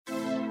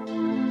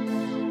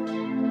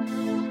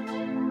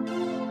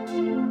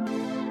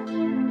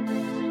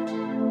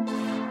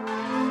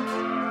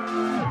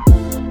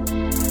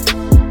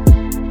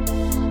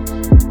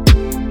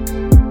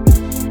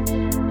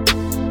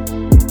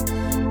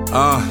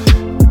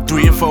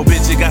3 or 4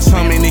 bitches, got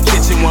some in the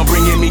kitchen, one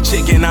bringing me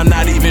chicken. I'm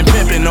not even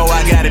pimping, no,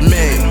 I got it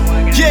made.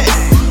 Yeah,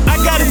 I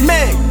got it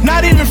made.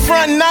 Not even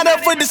frontin', not up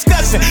for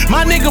discussion.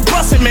 My nigga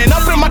bustin', man.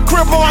 Up in my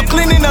crib, boy, I'm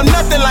cleaning up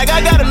nothing like I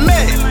got it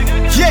made.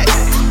 Yeah,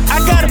 I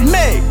got it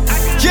made.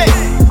 Yeah,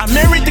 I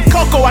married the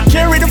Coco, I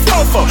carry the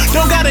fofo.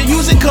 Don't gotta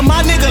use it, cause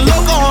my nigga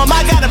logo home,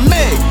 I got it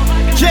made.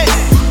 Yeah,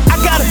 I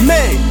got it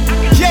made.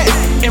 Yeah,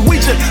 and we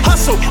just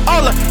hustle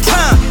all the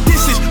time.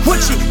 This is what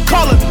you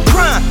call a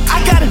grind. I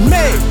got it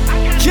made.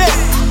 Yeah,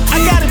 I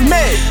got it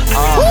made.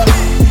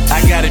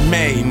 I got it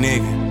made,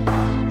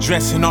 nigga.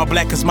 Dressing all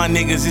black cause my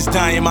niggas is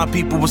dying, my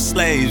people were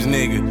slaves,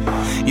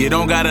 nigga. You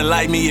don't gotta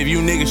like me, if you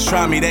niggas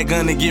try me, that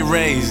gonna get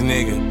raised,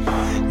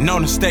 nigga.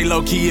 Known to stay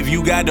low key, if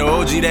you got the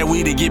OG, that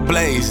we to get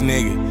blazed,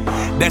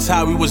 nigga. That's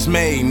how we was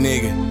made,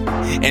 nigga.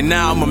 And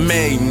now I'm a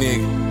made,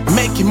 nigga.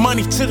 Making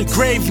money to the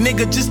grave,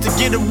 nigga, just to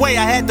get away.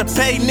 I had to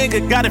pay,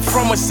 nigga. Got it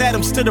from West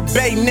Adams to the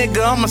Bay,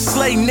 nigga. I'm a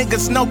slay,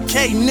 niggas, no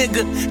K,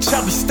 nigga.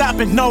 Chubby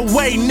stopping, no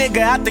way, nigga.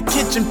 Out the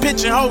kitchen,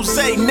 pitching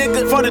Jose,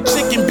 nigga. For the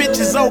chicken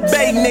bitches,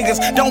 obey,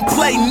 niggas. Don't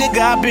play, nigga.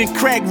 I been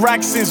crack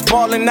rock since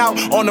ballin' out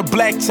on the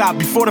black top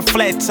before the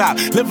flat top.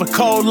 Live a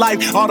cold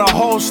life, all the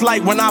hoes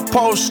like when I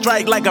pose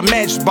strike like a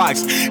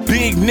matchbox.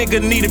 Big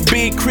nigga need a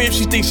big crib.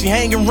 She thinks she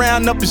hanging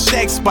around up in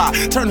Shaq's spot.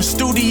 Turn the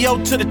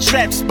studio to the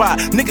trap spot.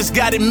 Niggas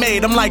got it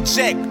made. I'm like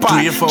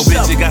jackpot. 3 or 4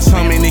 bitches, got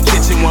some in the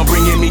kitchen, one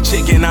bringing me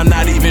chicken. I'm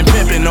not even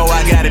pimping, no,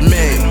 I got it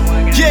made.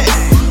 Yeah,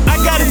 I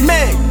got it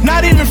made.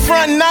 Not even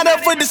frontin', not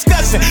up for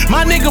discussion.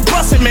 My nigga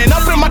bustin', man.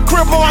 Up in my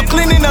crib, boy, I'm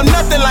cleaning up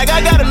nothing like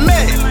I got it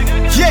made.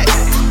 Yeah,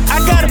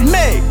 I got it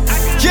made.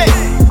 Yeah,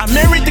 I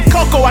married the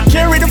Coco, I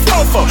carry the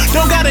fofo.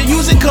 Don't gotta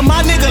use it, cause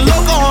my nigga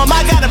logo home,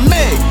 I got it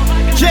made.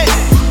 Yeah,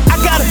 I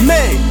got it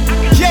made.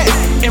 Yeah,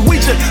 and we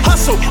just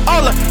hustle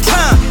all the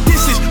time.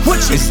 This is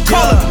what you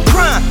call a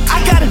grind.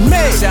 I got it made.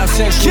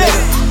 Yeah,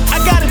 I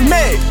got it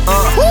made.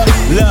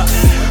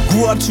 Look,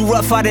 grew up too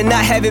rough, I did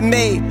not have it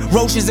made.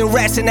 Roaches and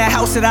rats in that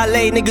house that I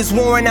laid. Niggas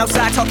warring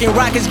outside, talking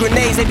rockets,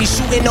 grenades. They be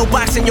shooting, no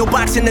boxing, your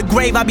box in the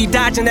grave. I be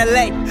dodging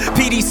LA.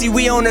 PDC,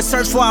 we on the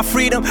search for our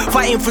freedom.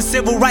 Fighting for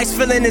civil rights,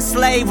 feeling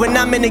enslaved. When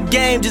I'm in the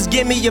game, just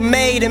give me your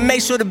maid and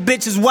make sure the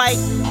bitch is white.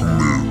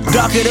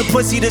 Darker the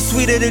pussy, the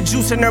sweeter the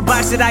juice in her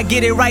box. That I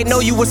get it right, know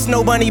you a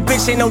snow bunny.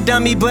 Bitch ain't no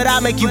dummy, but I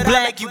make you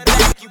black.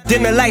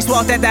 Dim the lights,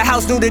 walked at the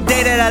house, knew the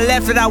day that I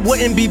left that I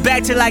wouldn't be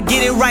back till I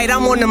get it right.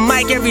 I'm on the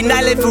mic every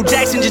night, like Phil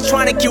Jackson, just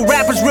trying to kill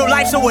rappers, real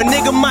life, so a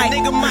nigga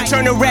might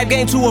turn the rap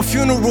game to a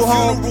funeral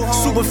home.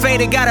 Super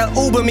faded, gotta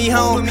Uber me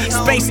home.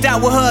 Spaced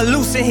out with her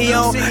loose and he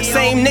on.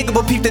 Same nigga,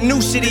 but peep the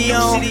new shit he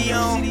on.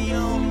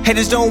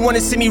 Haters don't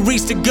wanna see me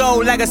reach the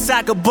goal like a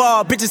soccer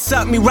ball. Bitches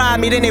suck me, ride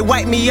me, then they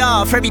wipe me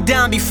off. Every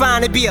down be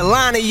fine, it be a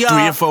line of y'all.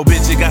 3 or 4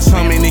 bitches, got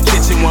some in the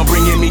kitchen, one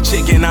bringing me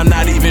chicken. I'm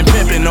not even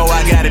pimping, no,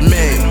 I got it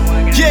made.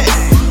 Yeah,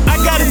 I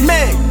got it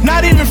made.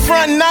 Not even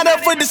frontin', not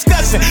up for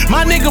discussion.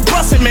 My nigga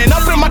bustin', man.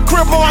 Up in my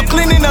crib, boy, I'm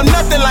cleaning up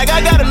nothing like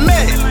I got it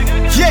made.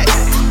 Yeah,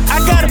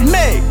 I got it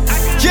made.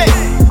 Yeah,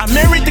 I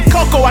married the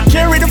Coco, I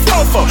carry the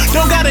fofo.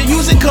 Don't gotta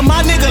use it, cause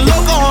my nigga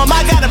logo home,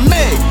 I got it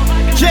made.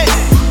 Yeah,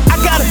 I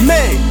got it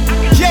made.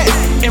 Yeah,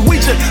 and we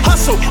just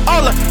hustle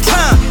all the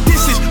time.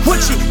 This is what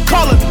you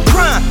call a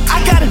grind.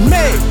 I got it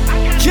made.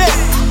 Yeah,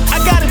 I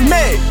got it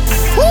made.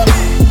 Woo.